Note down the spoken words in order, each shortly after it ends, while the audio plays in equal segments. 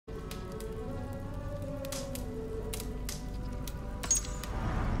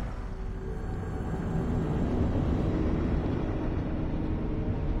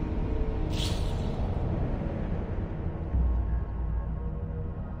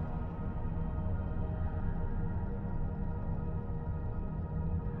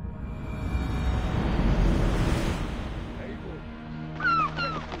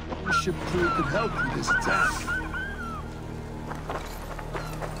ship crew could help with this attack.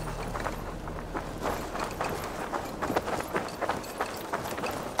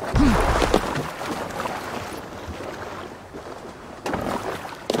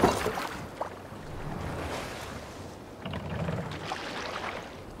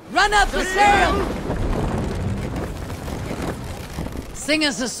 Run up the sail! Sing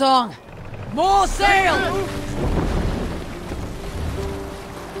us a song. More sail!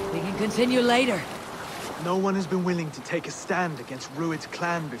 We can continue later. No one has been willing to take a stand against Rued's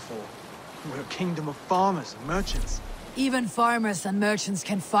clan before. We're a kingdom of farmers and merchants. Even farmers and merchants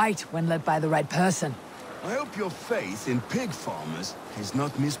can fight when led by the right person. I hope your faith in pig farmers is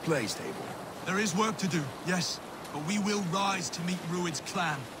not misplaced, Abel. There is work to do, yes. But we will rise to meet Rued's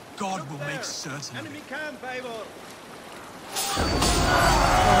clan. God will make certain. Enemy camp, Abel!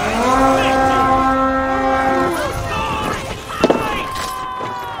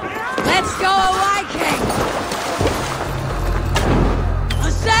 Let's go, Viking!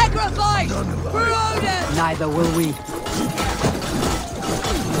 A sacrifice! For Odin! Neither will we.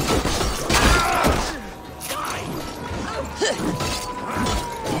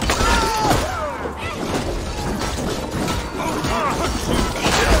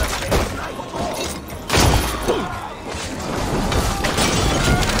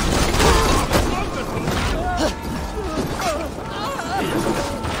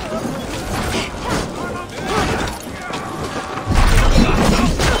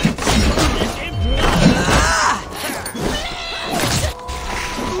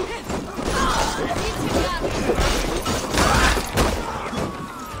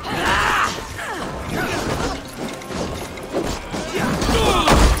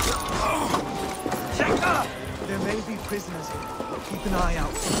 Prisoners here. Keep an eye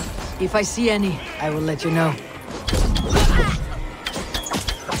out. If I see any, I will let you know.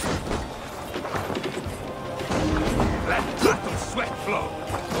 Let the sweat flow.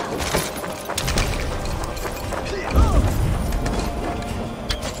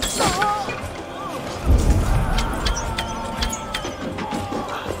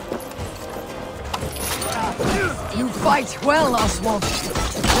 You fight well, Oswald.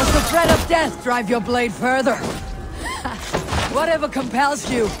 Does the threat of death drive your blade further? Whatever compels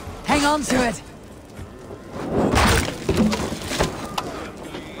you, hang on to it.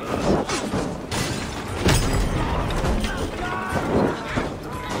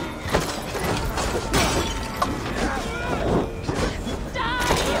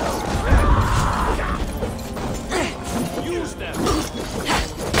 Use them!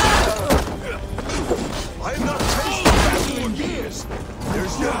 I have not tasted battle in years.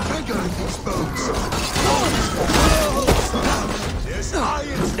 There's no vigor in these bones. There's iron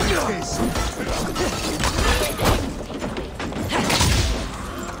in this.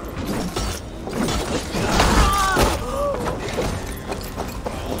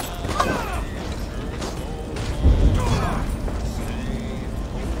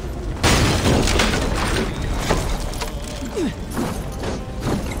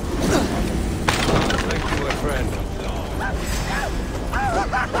 Thank you, my friend.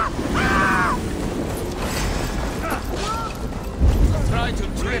 Try to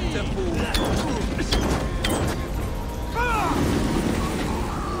trip the fool.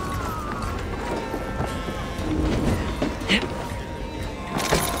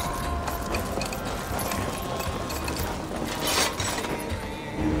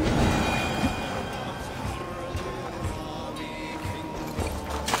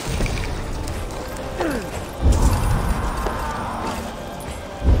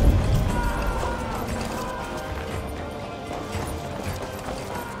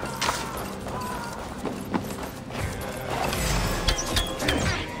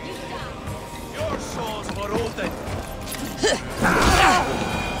 Your souls for Odin.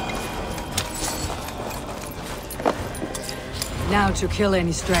 Now to kill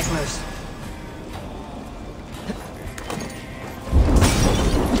any stragglers.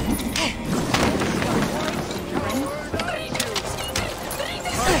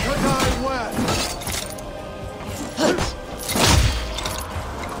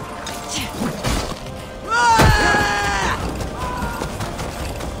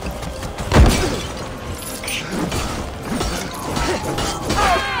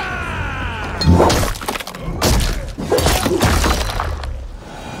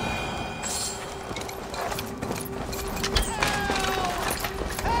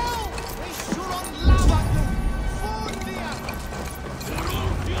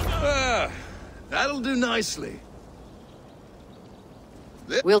 That'll do nicely.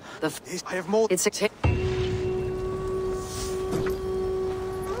 Will I have more. it's a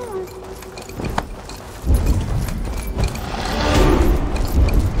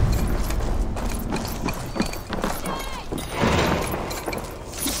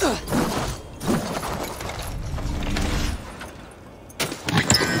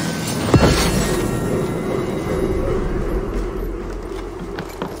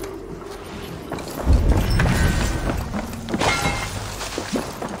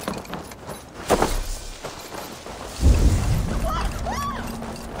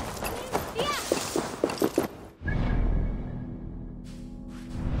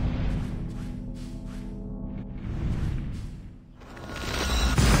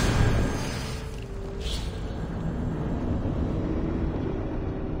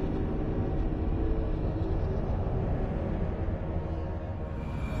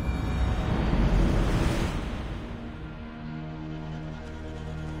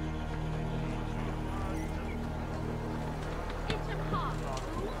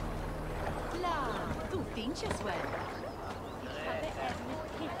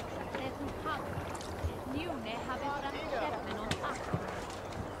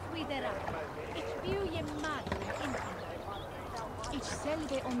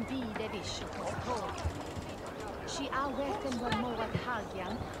bide visiotos tåg. Si aweten var moat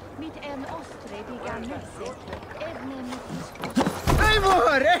hagian, mit en ostre digan nese, evne mit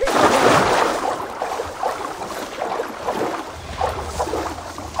Eivor!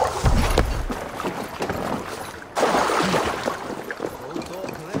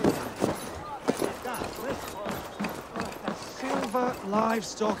 Silver,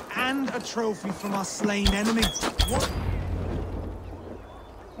 livestock, and a trophy from our slain enemy. What?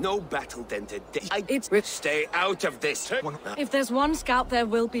 No battle-dented. It's... Stay out of this. If there's one scout, there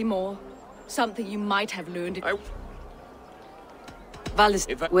will be more. Something you might have learned. Valis,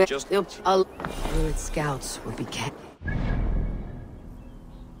 If I we're just- Druid scouts will be kept.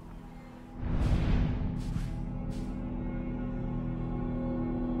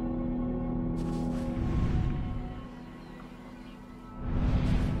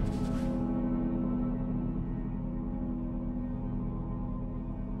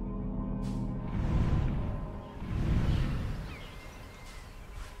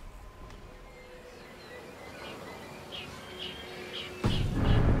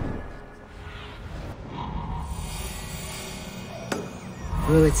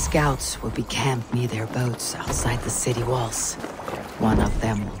 Druid scouts will be camped near their boats outside the city walls. One of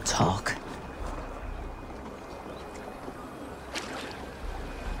them will talk.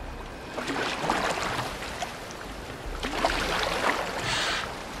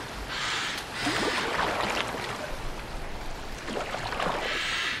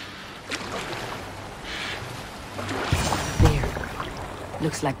 There.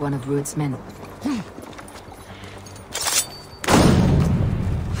 Looks like one of Rued's men.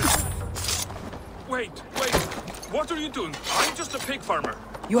 Wait. What are you doing? I'm just a pig farmer.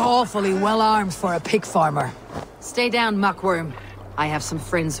 You're awfully well armed for a pig farmer. Stay down, muckworm. I have some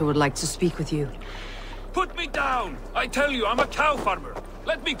friends who would like to speak with you. Put me down! I tell you, I'm a cow farmer.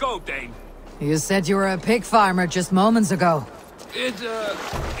 Let me go, Dane. You said you were a pig farmer just moments ago.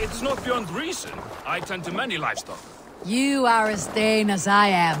 It's not beyond reason. I tend to many livestock. You are as Dane as I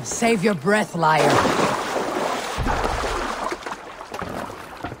am. Save your breath, liar.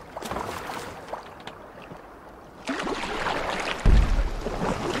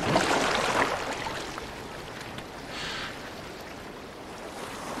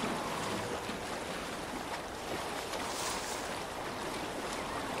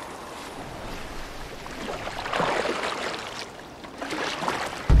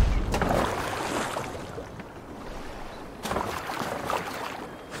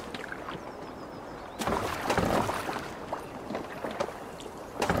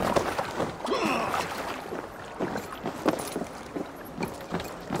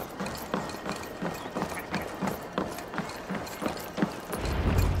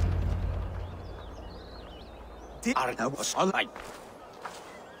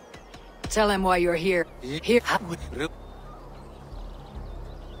 Tell him why you're here. Here.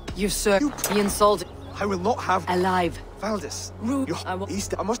 You, sir. He insulted. I will not have Alive. Valdis. Rude. I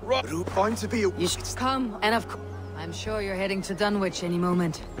must find to be a... You should come, and of course... I'm sure you're heading to Dunwich any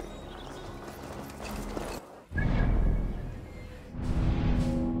moment.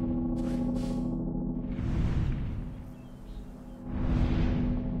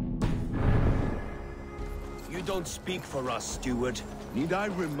 You don't speak for us, steward. Need I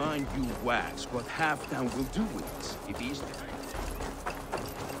remind you, Wax, what Halfdown will do with us if he's...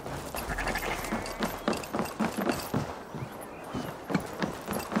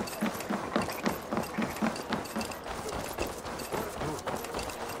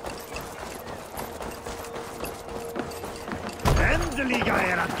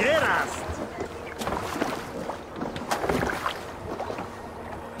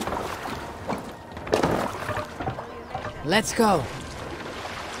 Let's go.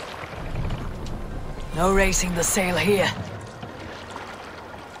 No racing the sail here.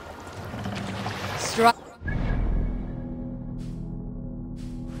 Strike.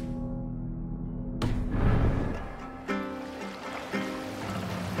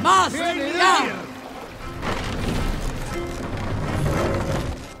 Mast down!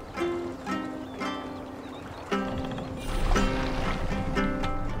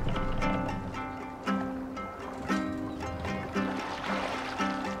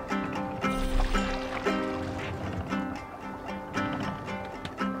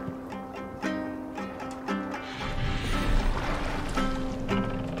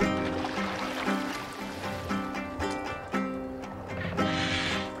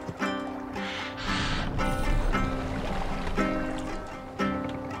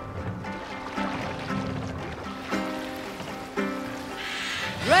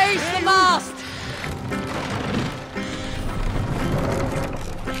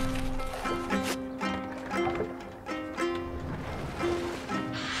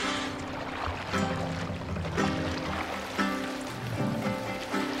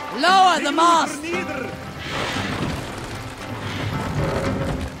 Lower the mast!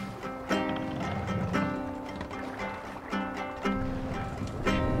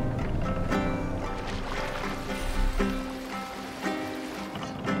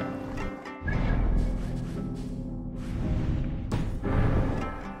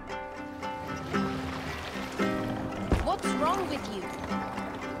 What's wrong with you?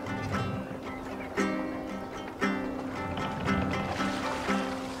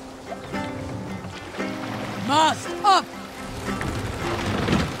 Mast up!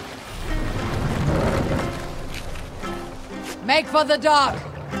 Make for the dock!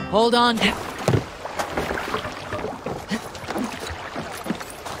 Hold on.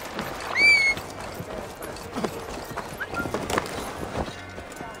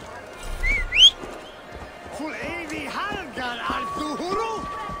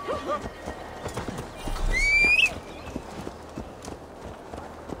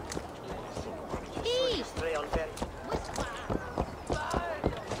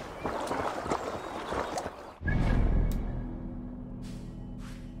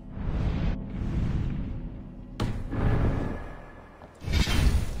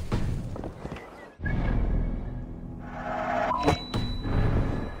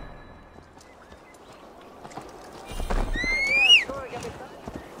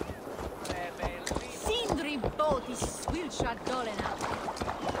 Sindri boat is swilshad dolena.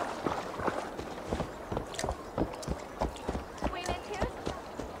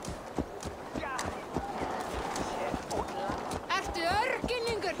 Efter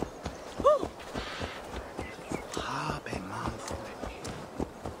Kinninger!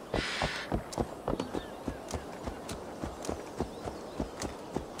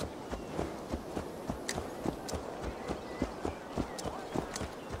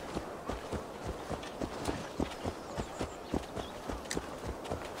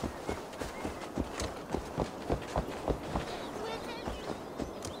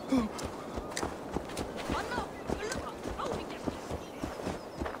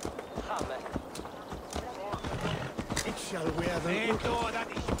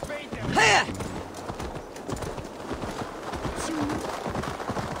 Here!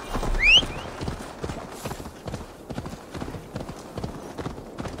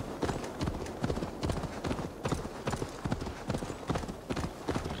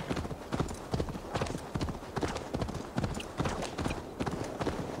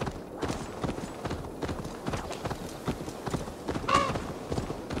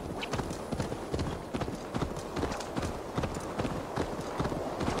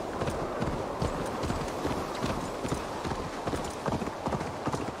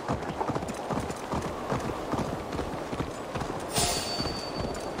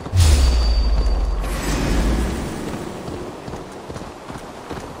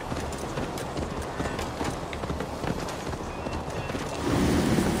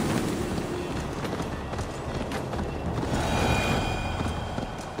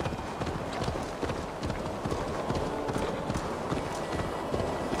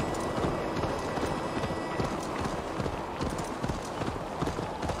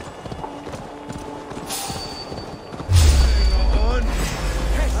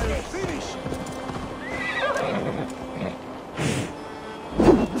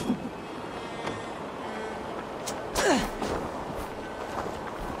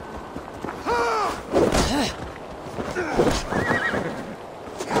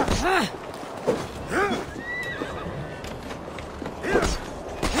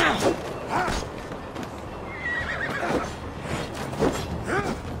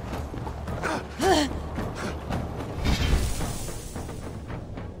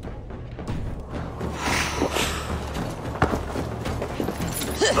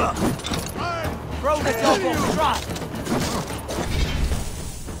 Throw the dog off trot!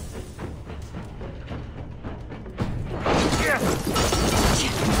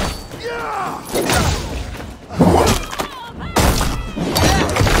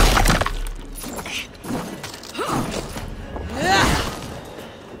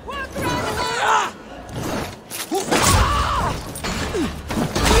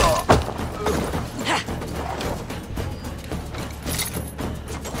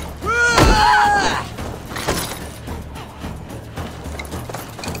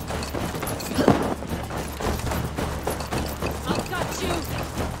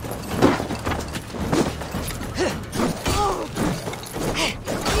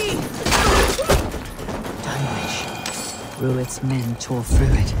 Rued's men tore through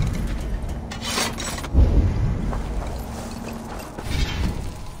it.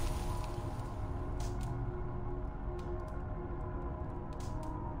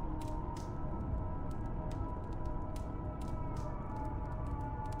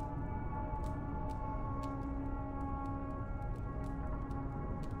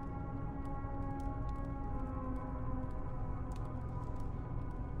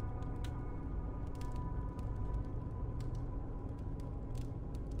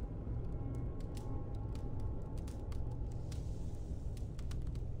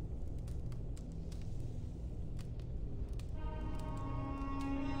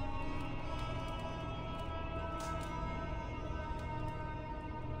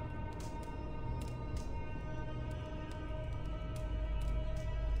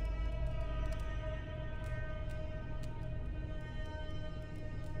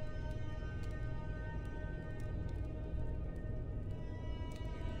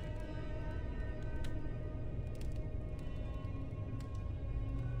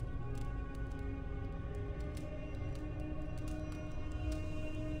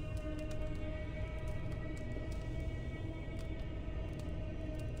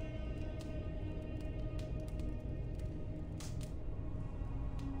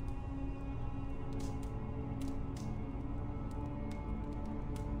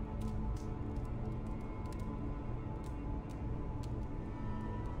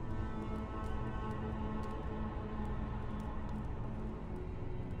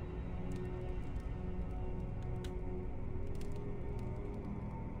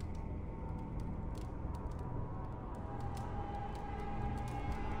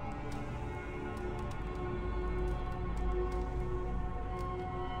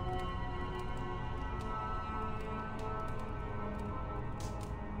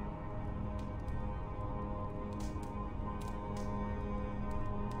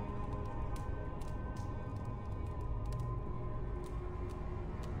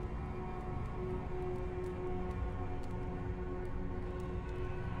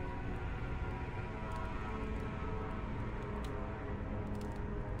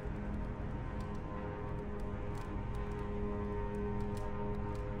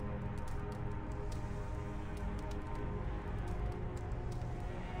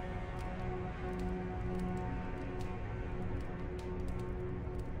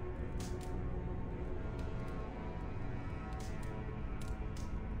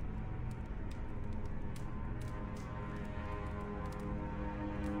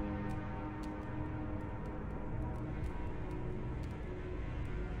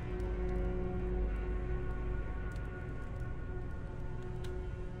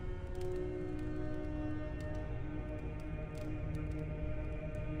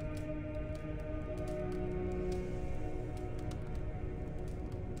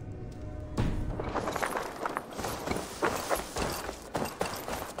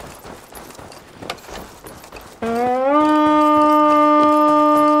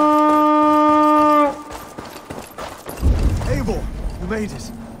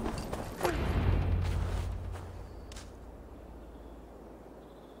 invaders.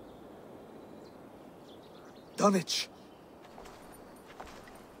 Dunwich.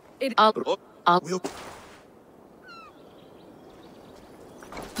 We'll...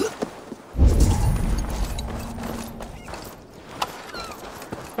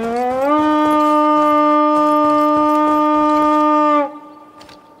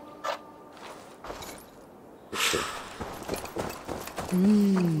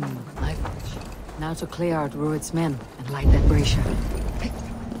 Now to clear out Rued's men and light that brazier.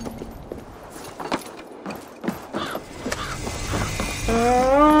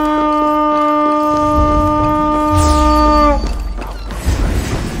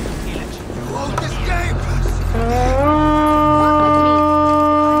 Won't escape us!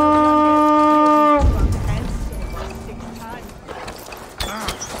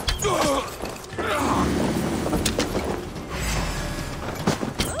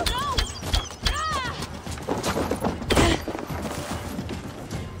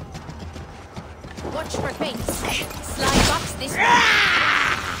 Watch for feints. Slide box this way.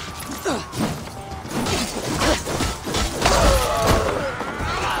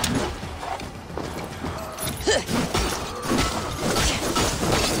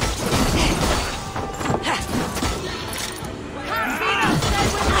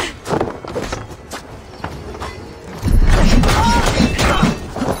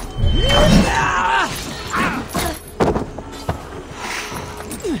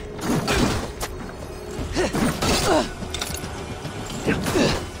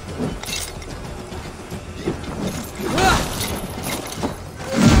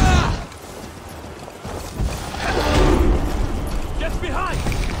 Get behind!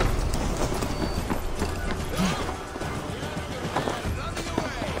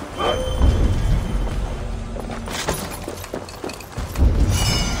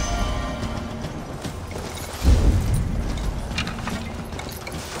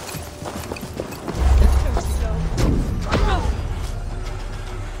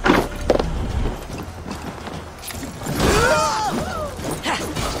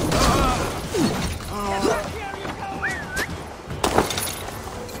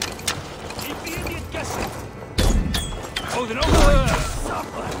 Keep the idiot guessing. Hold it over.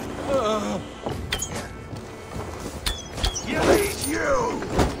 Eat you!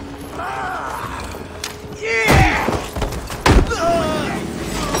 Yeah!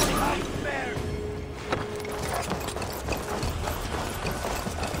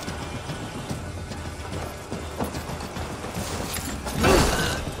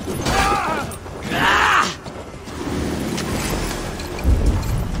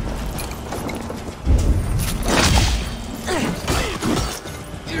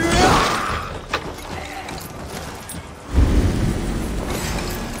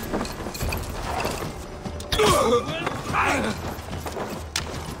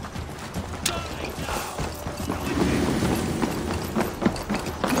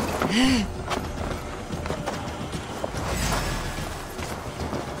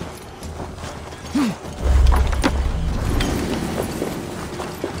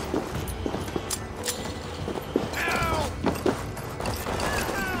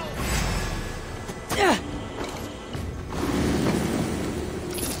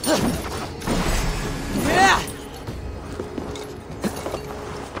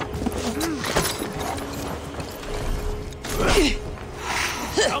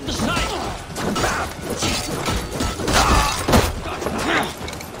 Down the side.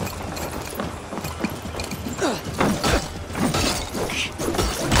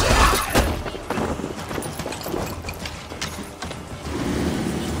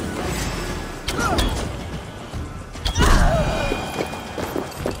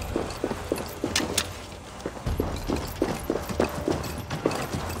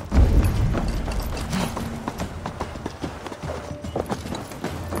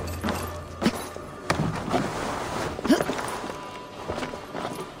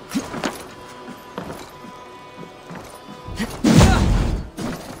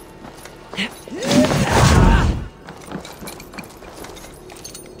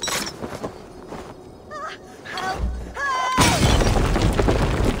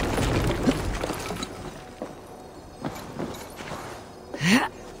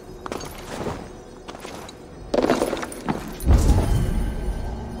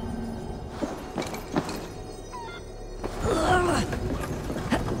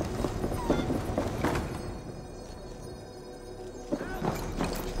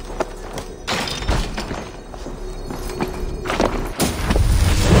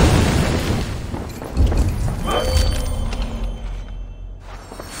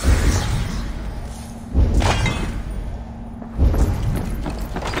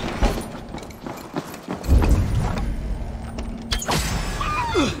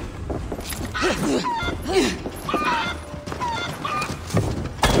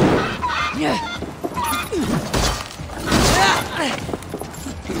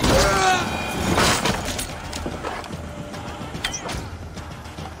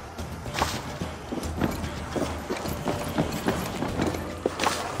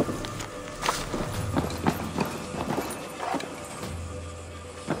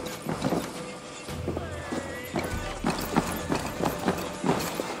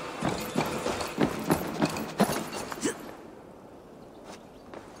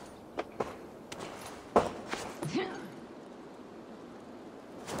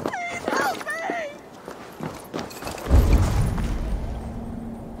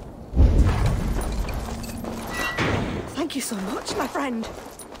 so much, my friend.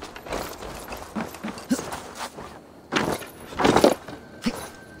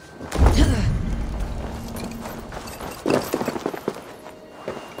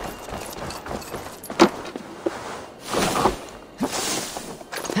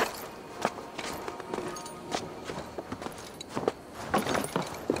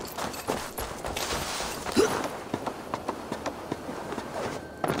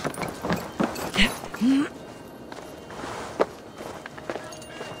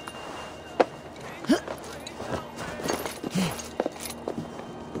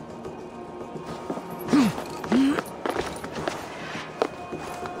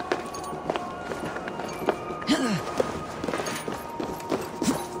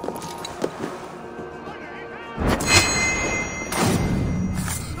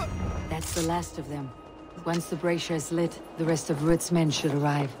 That's the last of them. Once the brazier is lit, the rest of Rued's men should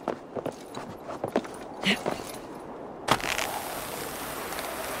arrive.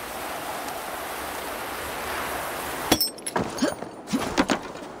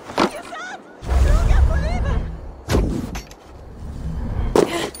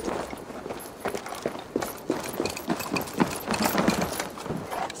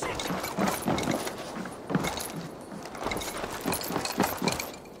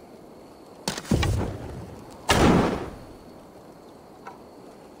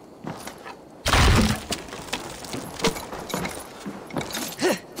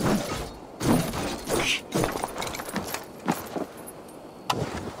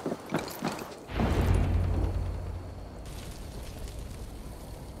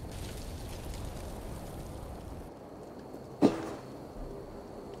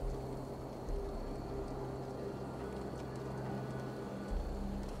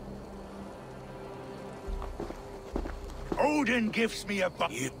 Odin gives me a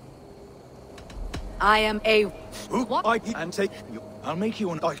I am a... What? And take you. I'll make you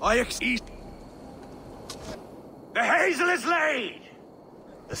an I exceed. The hazel is laid.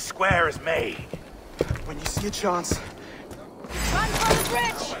 The square is made. When you see a chance. Run for the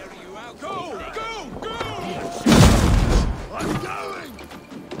bridge! Go! Go! Go! I'm going!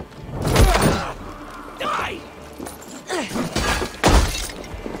 Die!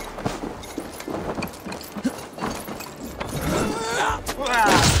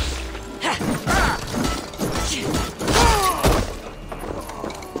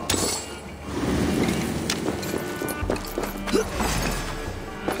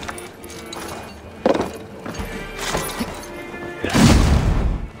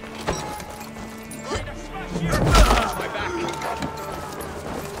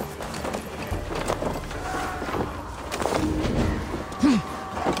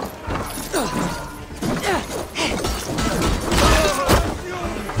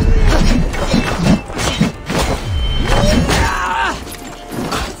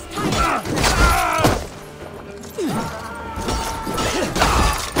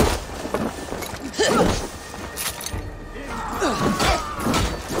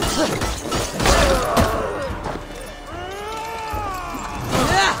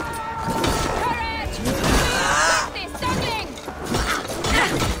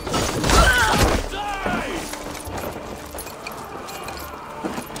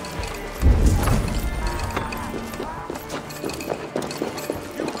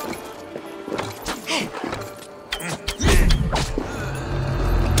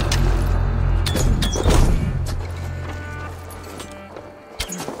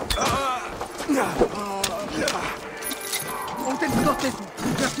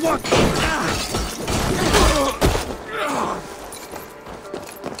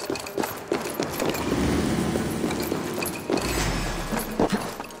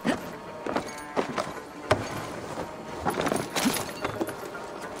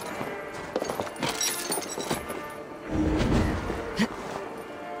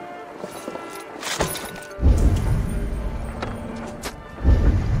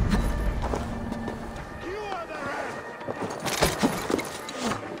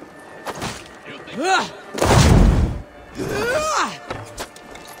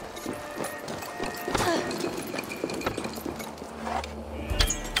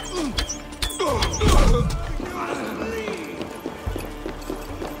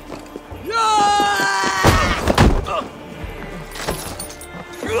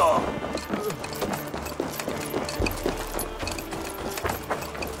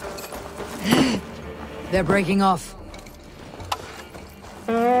 They're breaking off.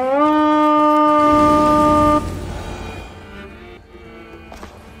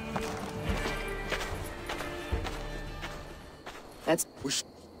 That's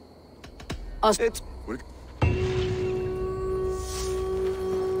us.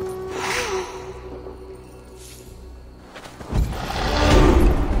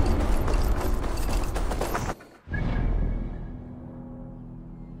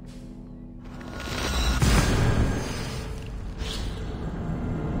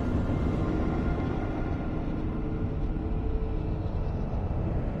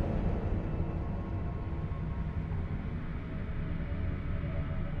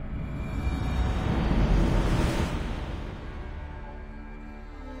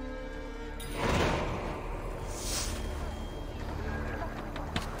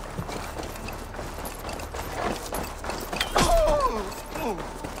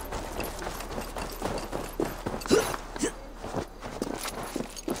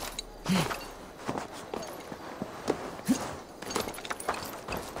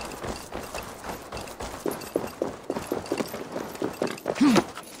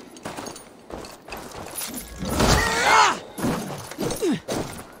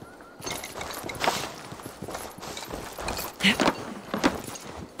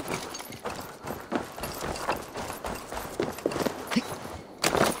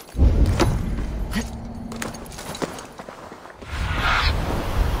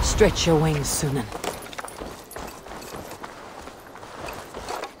 Stretch your wings, Sunan.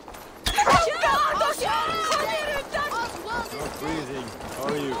 Breathing. How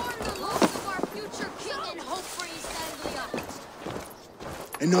are you?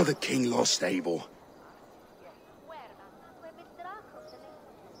 Another king lost stable.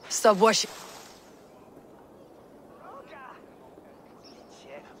 Stop washing.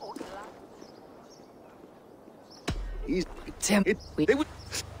 He's Tim. they would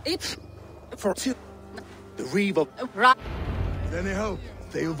for two. The reeve of Right. anyhow,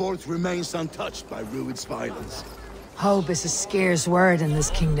 Theovorth remains untouched by Rued's violence. Hope is a scarce word in this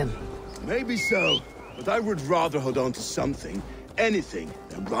kingdom. Maybe so, but I would rather hold on to something, anything,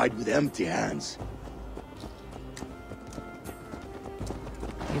 than ride with empty hands.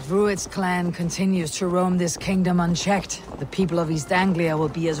 If Rued's clan continues to roam this kingdom unchecked, the people of East Anglia will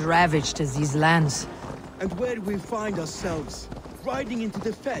be as ravaged as these lands. And where do we find ourselves? Riding into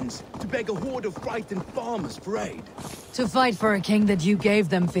defense to beg a horde of frightened farmers for aid. To fight for a king that you gave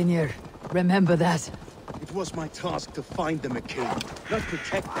them, Finir. Remember that. It was my task to find them a king, not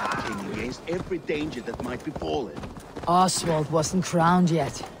protect that king against every danger that might befall him. Oswald wasn't crowned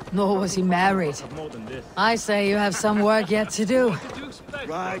yet, nor was he married. More than this. I say you have some work yet to do.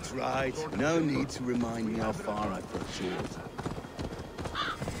 Right. No need to remind me how far I fell short.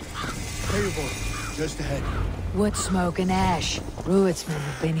 Theobald, just ahead. Wood smoke and ash. Rued's men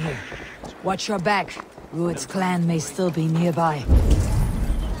have been here. Watch your back. Rued's clan may still be nearby.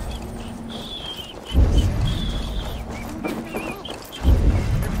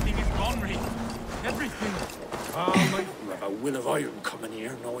 Everything is gone, Reed. Everything. You have a will of iron coming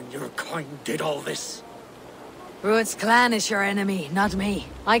here, knowing your kind did all this. Rued's clan is your enemy, not me.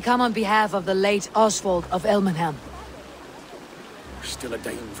 I come on behalf of the late Oswald of Elmenham. You're still a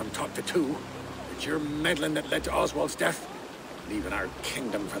dame from top to two. It's your meddling that led to Oswald's death, leaving our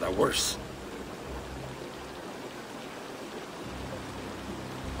kingdom for the worse.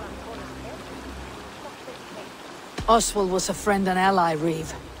 Oswald was a friend and ally,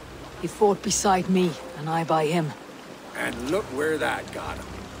 Reeve. He fought beside me, and I by him. And look where that got him.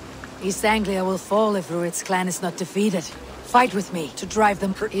 East Anglia will fall if Rued's clan is not defeated. Fight with me to drive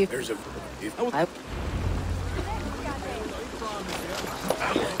them. There's a... I-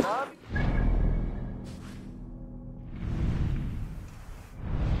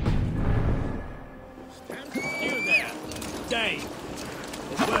 You there. Dave.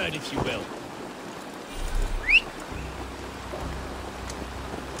 A word, if you will.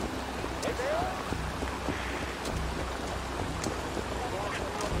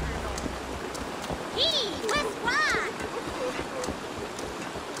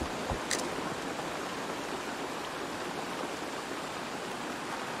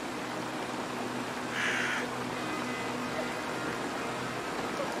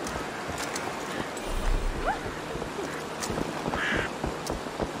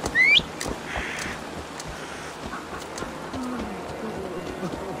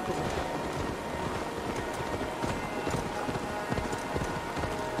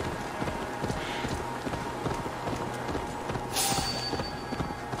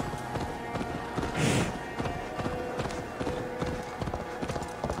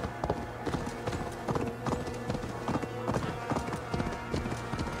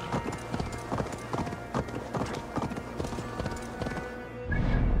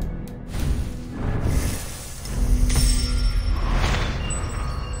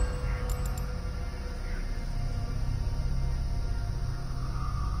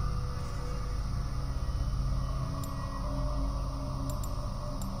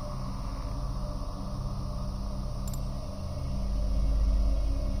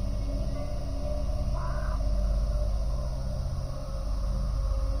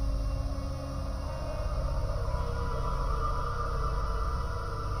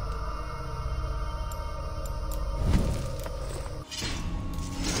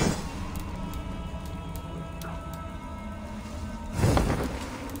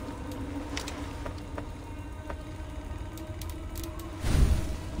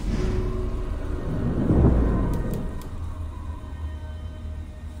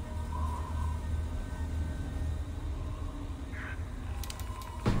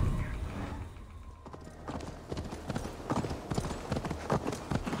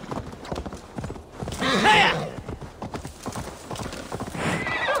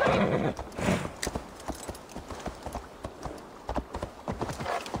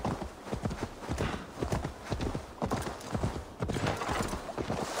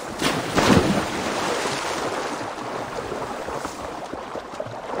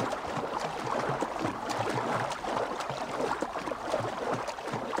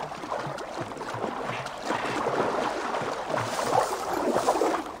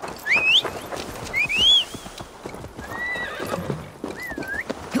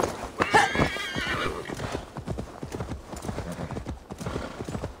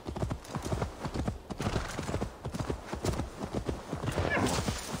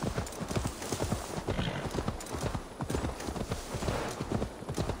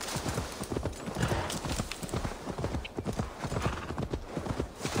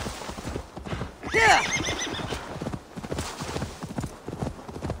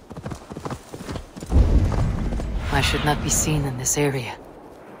 I should not be seen in this area.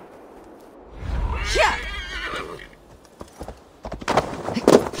 Yeah!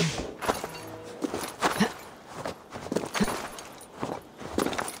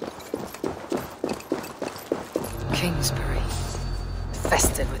 Kingsbury.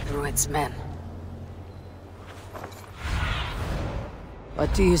 Infested with Rued's men.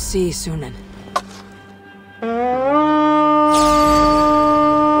 What do you see, Sunan?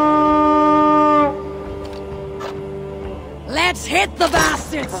 Let's hit the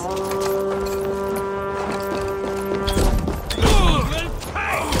bastards!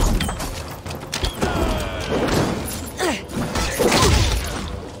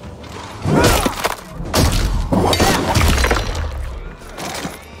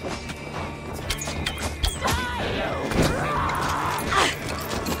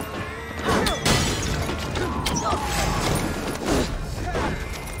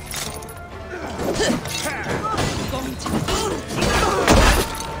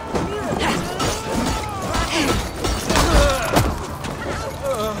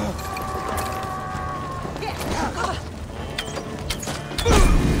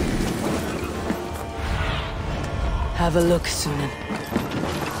 Have a look, Sunan.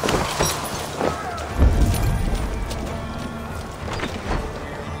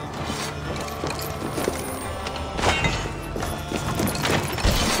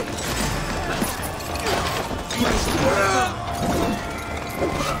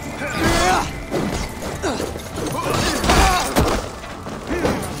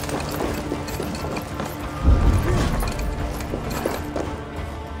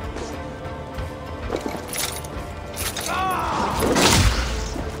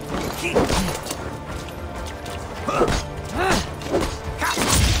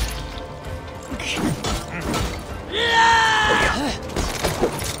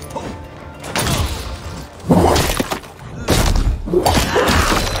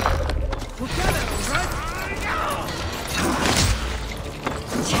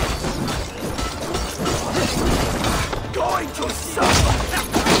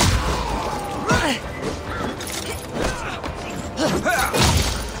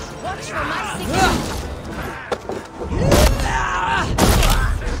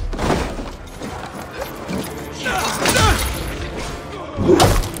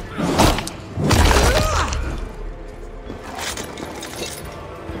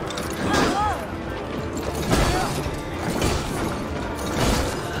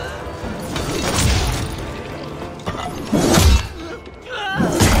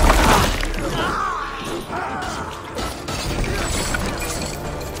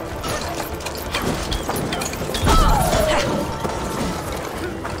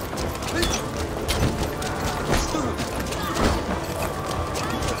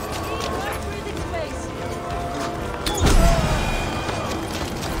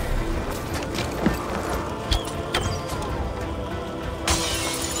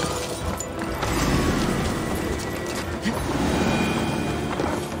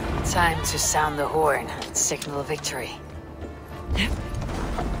 Time to sound the horn and signal victory.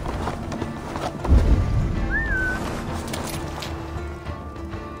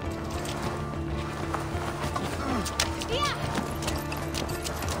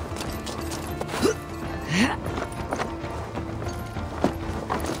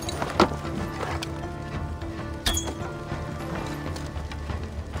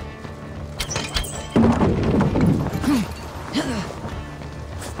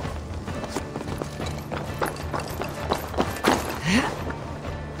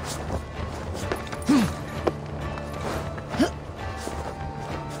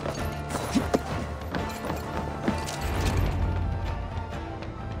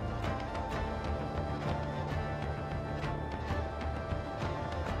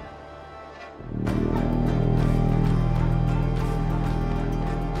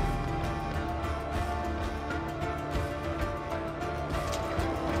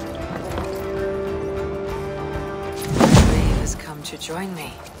 To join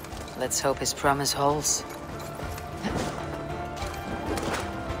me. Let's hope his promise holds.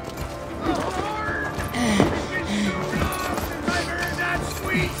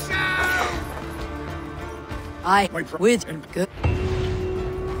 I with good.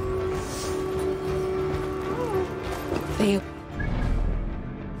 Feel.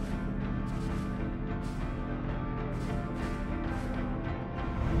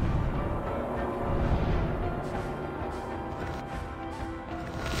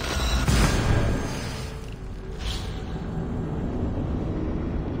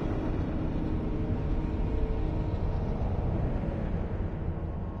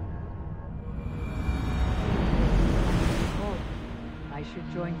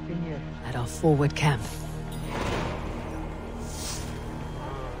 should join Finir at our forward camp.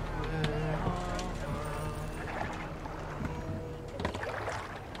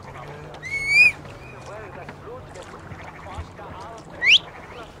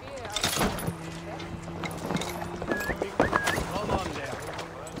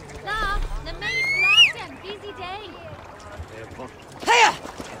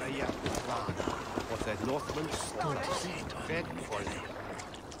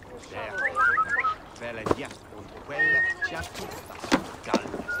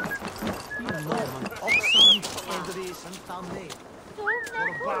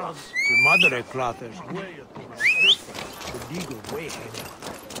 Madre Clothers, way the legal way.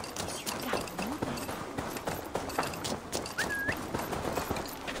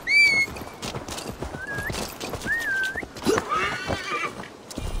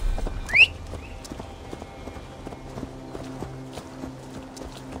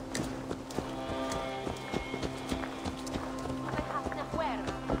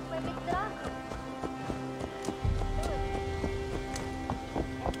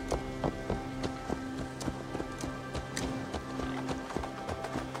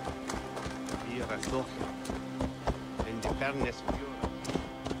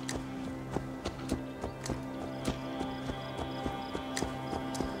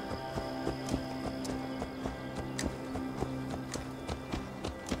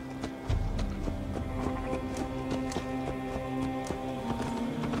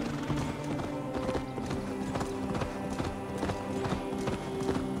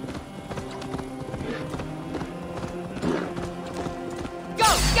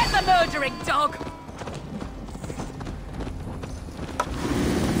 Murdering dog!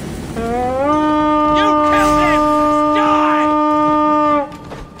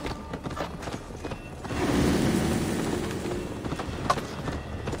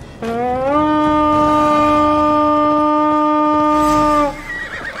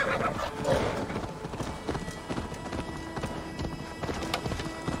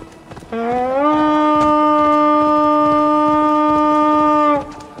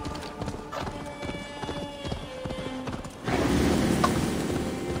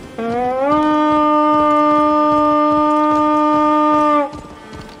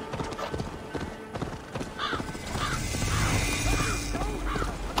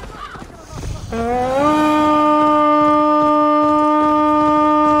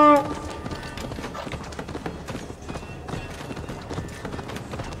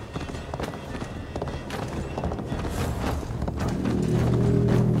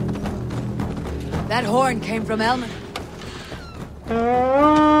 That horn came from Elman.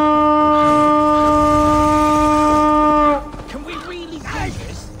 Can we really do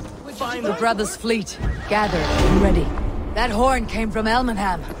this? Find the brothers' fleet. Gathered and ready. That horn came from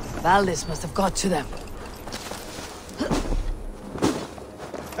Elmenham. Valdis must have got to them.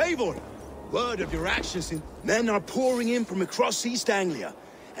 Eivor! Word of your actions in... Men are pouring in from across East Anglia,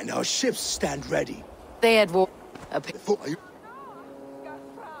 and our ships stand ready. They had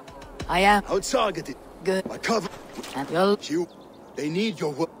I am How targeted. good. My cover. And you'll... You. They need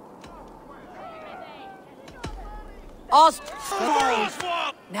your work.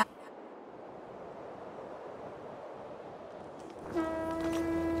 Now...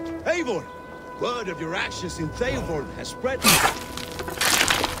 Eivor! Word of your actions in Theoborn has spread.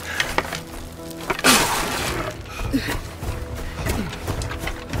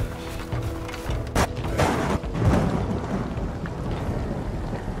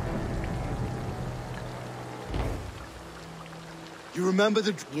 You remember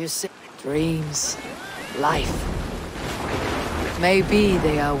the... You see, dreams, life. Maybe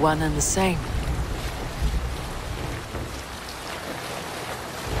they are one and the same.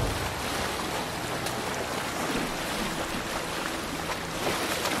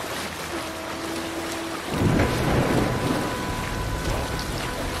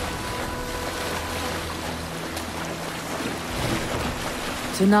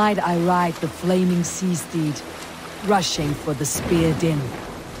 Tonight I ride the flaming sea steed, rushing for the spear din.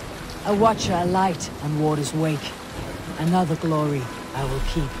 A watcher alight on water's wake. Another glory I will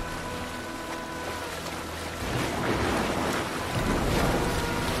keep.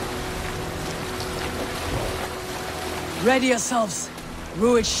 Ready yourselves.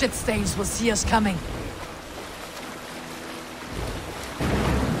 Ruined shit stains will see us coming.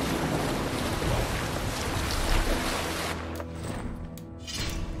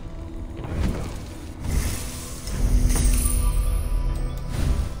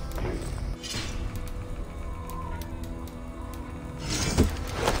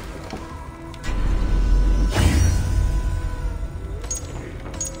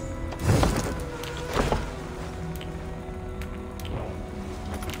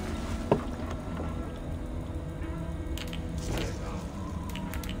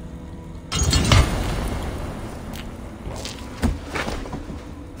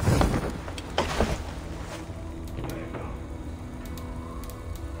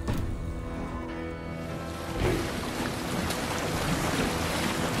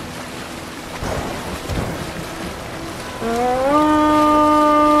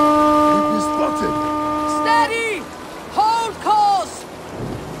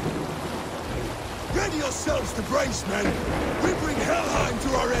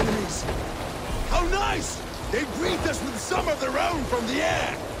 allies! They greet us with some of their own from the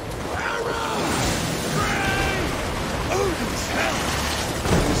air! Arrows! Rain! Odin's help!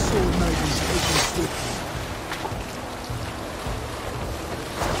 The sword maidens taken swiftly.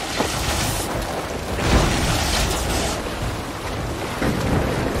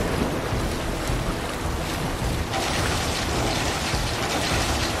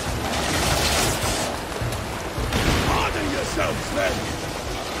 Harden yourselves, men!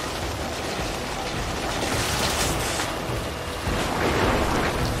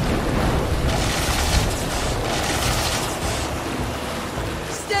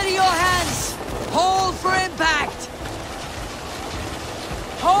 Steady your hands! Hold for impact!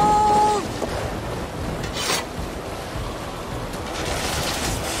 Hold!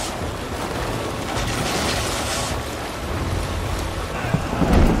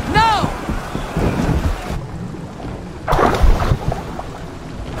 No!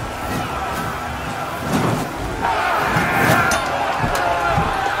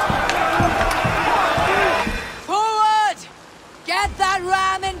 Forward! Get that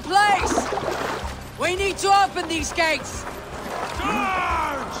ram in place! We need to open these gates!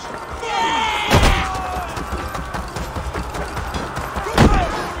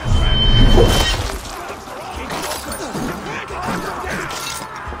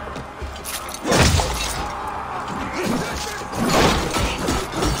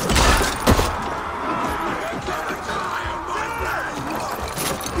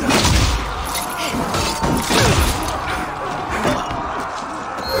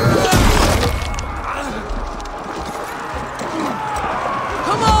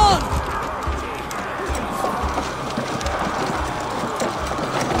 Come on!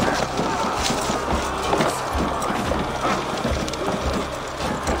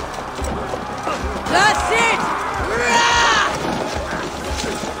 That's it! Rah!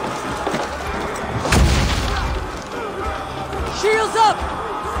 Shields up!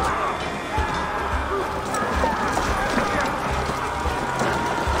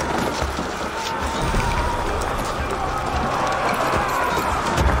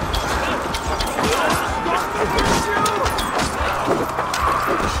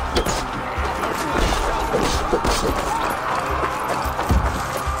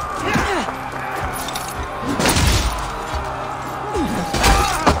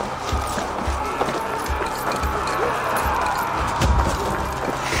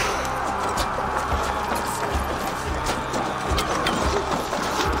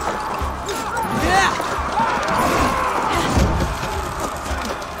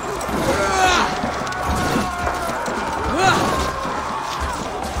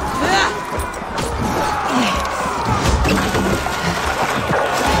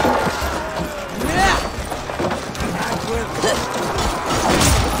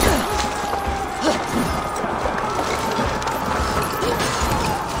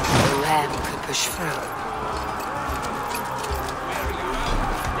 The ram could push through.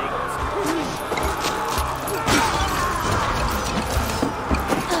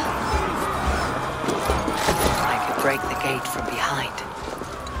 I could break the gate from behind.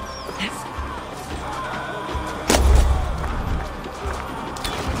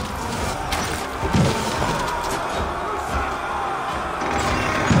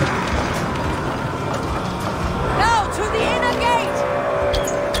 Now to the inner gate!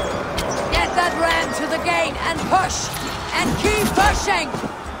 Get that ram to the gate and push! And keep pushing!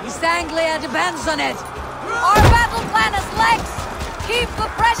 East Anglia depends on it! Our battle plan is legs! Keep the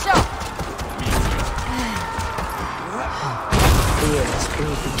pressure! Fear is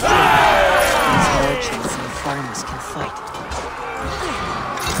breathing deep. These merchants and farmers can fight.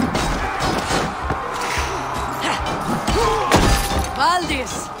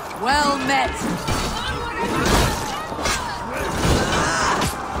 Valdis, well met!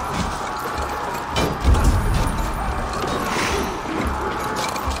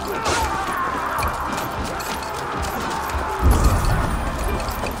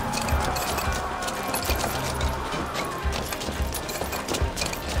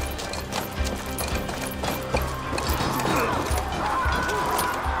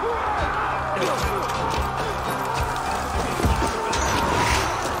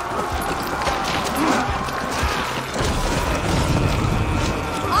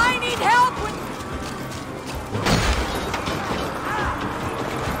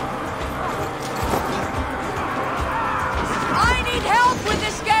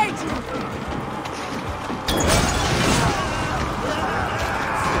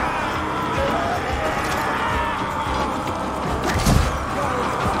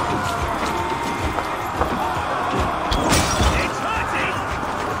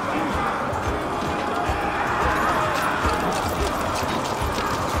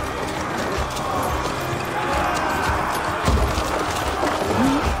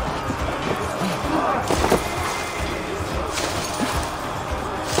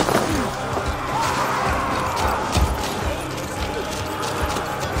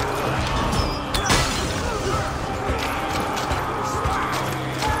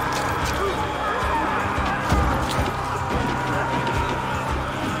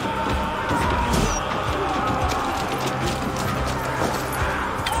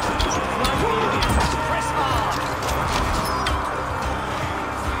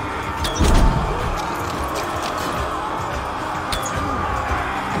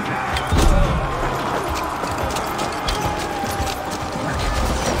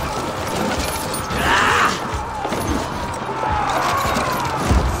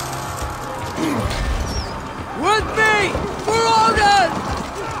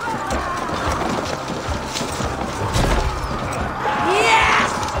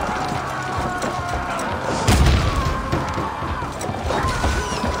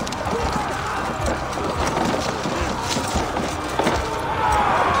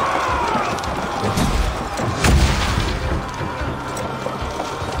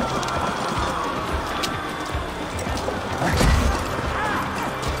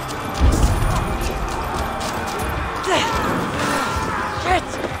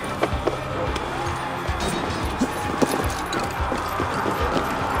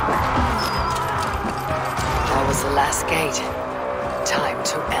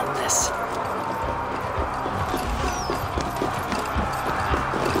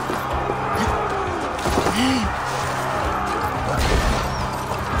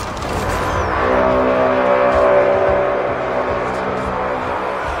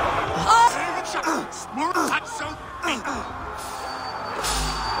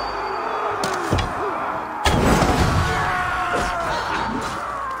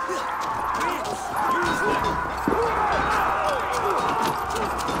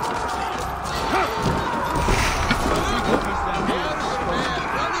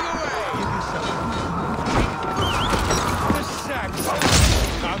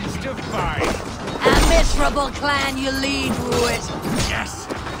 insufferable clan you lead, Ruit. Yes,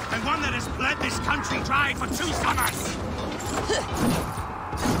 and one that has bled this country dry for 2 summers.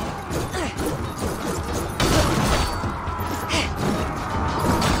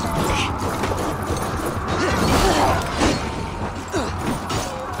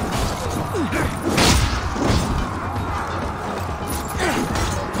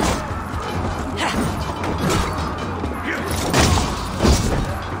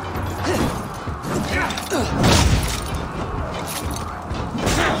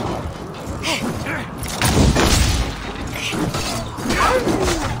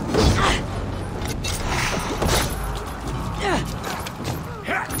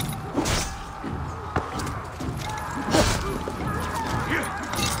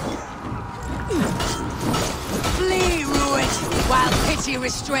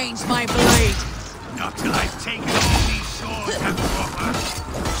 Restrains my blade. Not till I've taken all these shores and proper.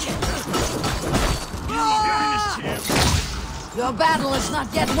 Your battle is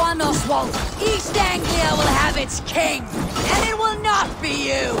not yet won, Oswald. East Anglia will have its king, and it will not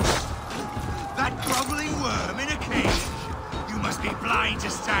be you. That groveling worm in a cage. You must be blind to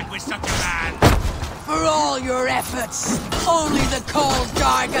stand with such a man. For all your efforts, only the cold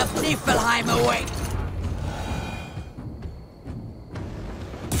dark of Niflheim await.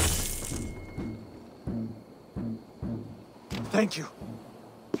 Thank you.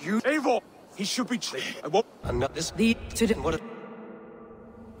 You Eivor! He should be I won't. I'm not this.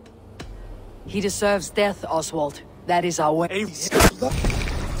 He deserves death, Oswald. That is our way. Eivor.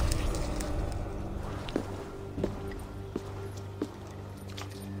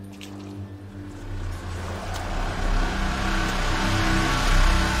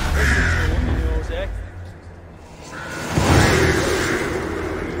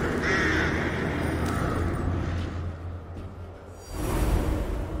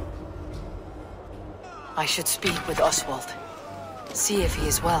 I should speak with Oswald. See if he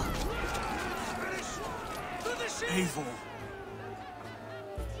is well. Eivor.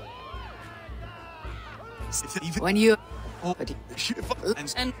 When you...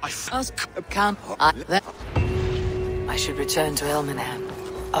 And I should return to Elmenham.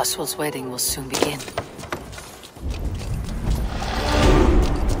 Oswald's wedding will soon begin.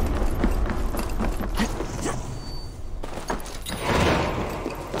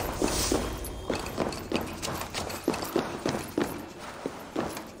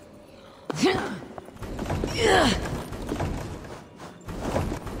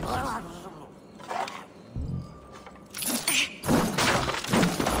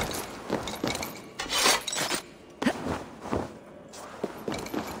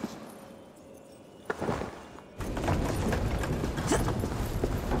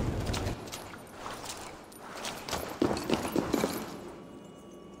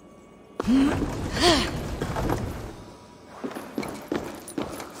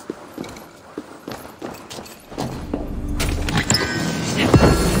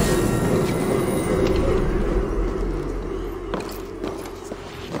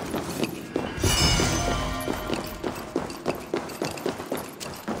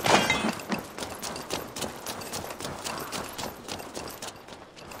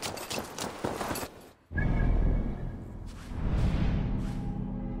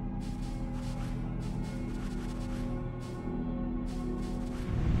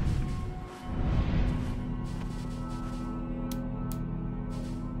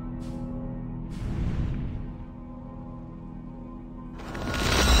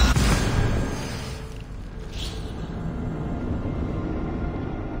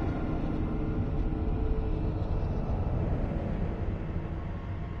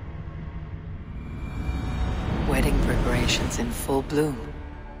 Wedding preparations in full bloom.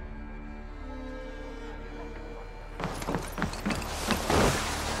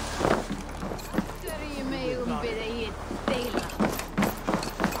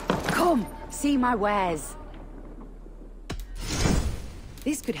 Come, see my wares.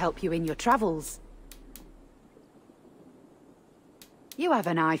 This could help you in your travels. You have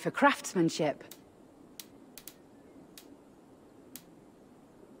an eye for craftsmanship.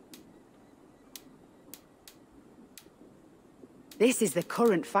 This is the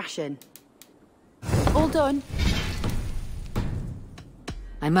current fashion. All done.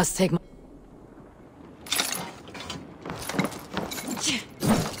 I must take my...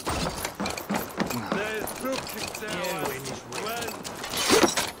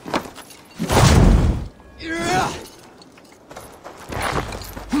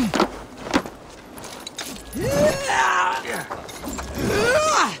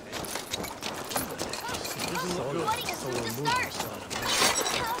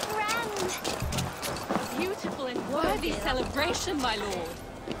 caution, my lord.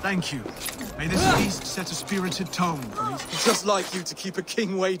 Thank you. May this feast set a spirited tone for these. Just like you to keep a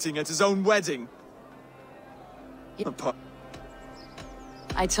king waiting at his own wedding.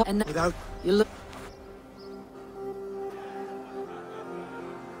 I told and Without you look.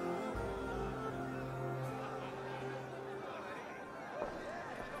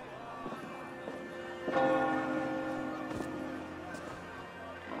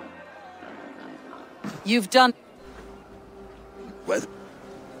 You've done. Well.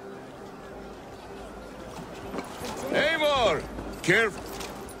 Eivor! Careful!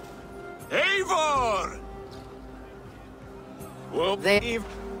 Eivor! Well, They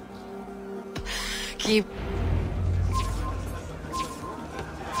keep.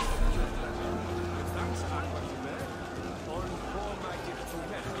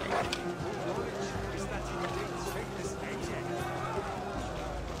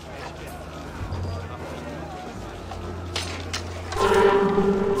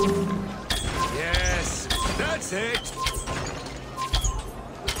 yes, that's it.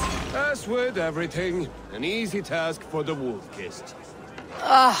 As with everything, an easy task for the wolf-kissed.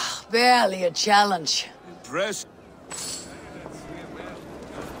 Ah, barely a challenge. Press.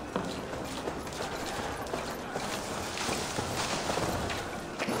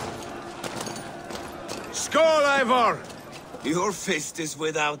 Skull, Eivor! Your fist is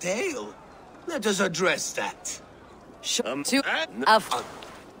without ale. Let us address that. To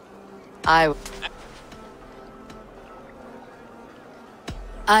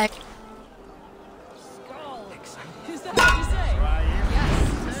I. Is that what you say?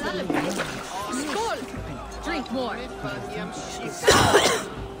 Yes, celebrate. Skål! Drink more.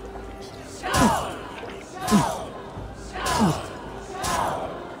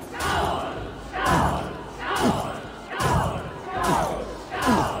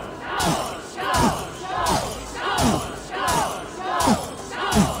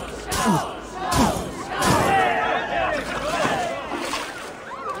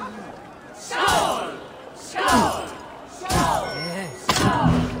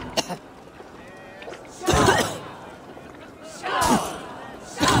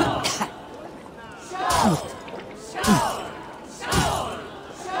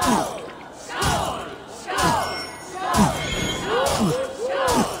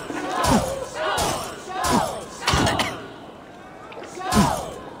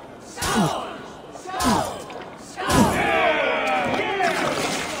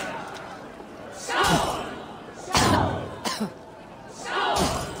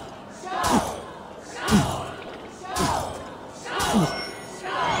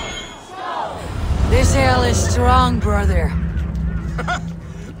 This ale is strong, brother.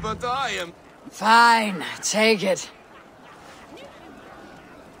 But I am... Fine, take it.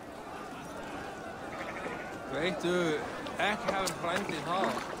 Vet du, jeg har brent i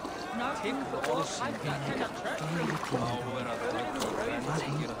hav. Tipper oss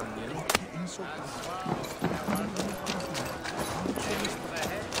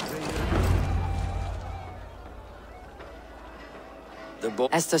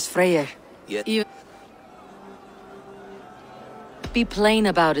Estes Freyr. Yeah. Be plain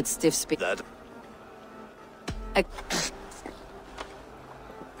about it, stiff speak. That.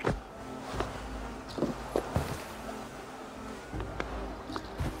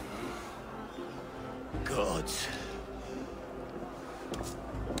 Gods.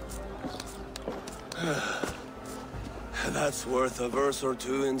 That's worth a verse or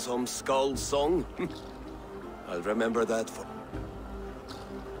two in some skull song. I'll remember that for...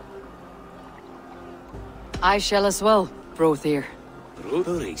 I shall as well, Brother.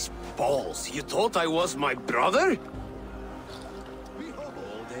 Brother's balls. You thought I was my brother? All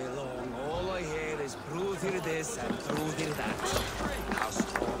day long, all I hear is brother this and brother that. How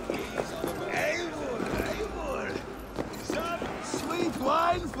strong he is. Eivor, Eivor! Some sweet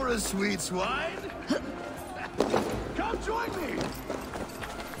wine for a sweet swine? Come join me!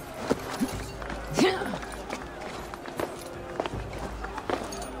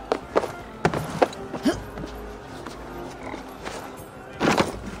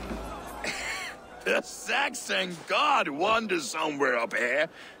 The Saxon god wanders somewhere up here,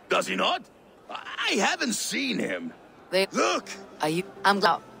 does he not? I haven't seen him. They Look! are you? I'm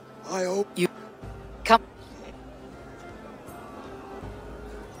glad I hope... you come.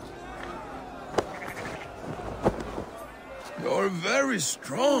 You're very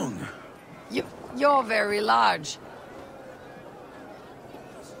strong. You're very large.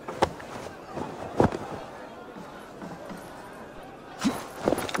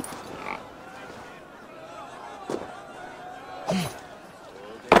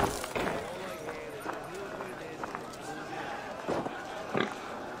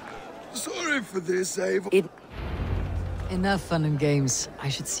 for this, Eivor. Enough fun and games. I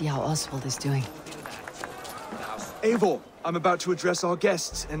should see how Oswald is doing. Eivor, I'm about to address our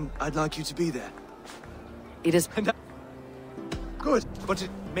guests, and I'd like you to be there. It is... Good, but it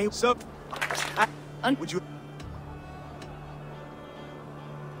may... So... Would you...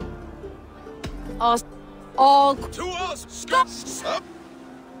 All... To us! Stop!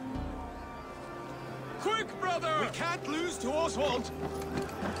 Quick, brother! We can't lose to Oswald!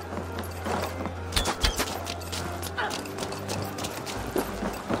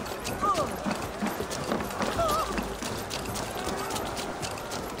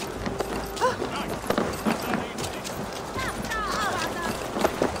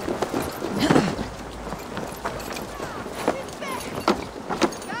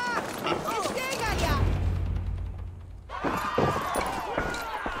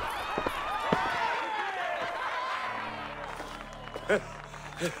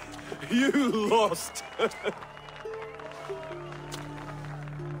 You lost!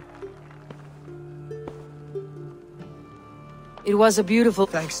 It was a beautiful...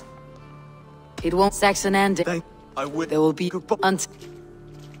 Thanks. It won't Saxon end. I would... There will be...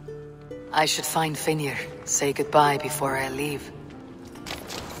 I should find Finir. Say goodbye before I leave.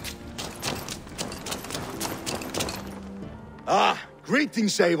 Ah,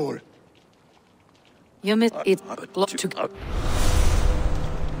 greetings, Eivor. You missed it. To...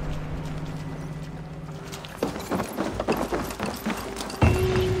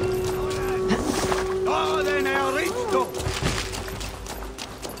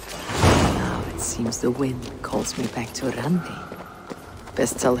 Now it seems the wind calls me back to Randi.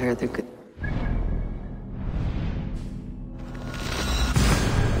 Best tell her the good...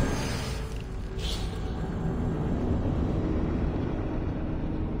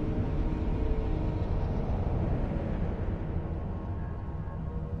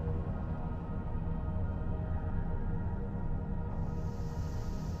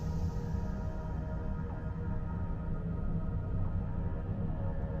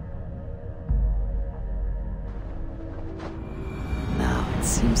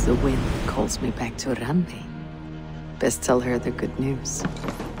 Seems the wind calls me back to Randi. Best tell her the good news.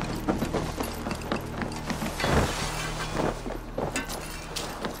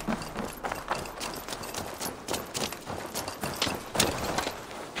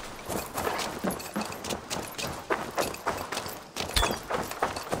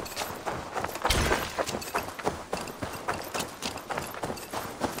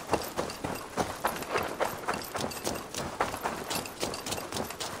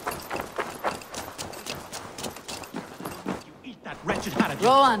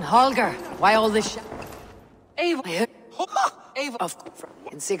 Rowan, Holger, why all this Eivor.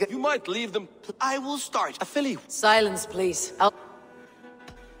 Eivor. You might leave them. I will start. Affili. Silence, please.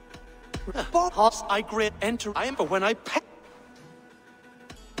 Boss, I great enter. I am for when I pay.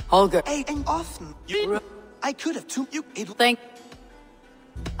 Holger. And often. I could have too. You. Thank.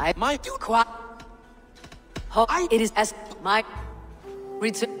 I might do quite. It is as my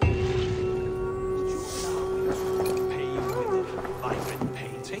return.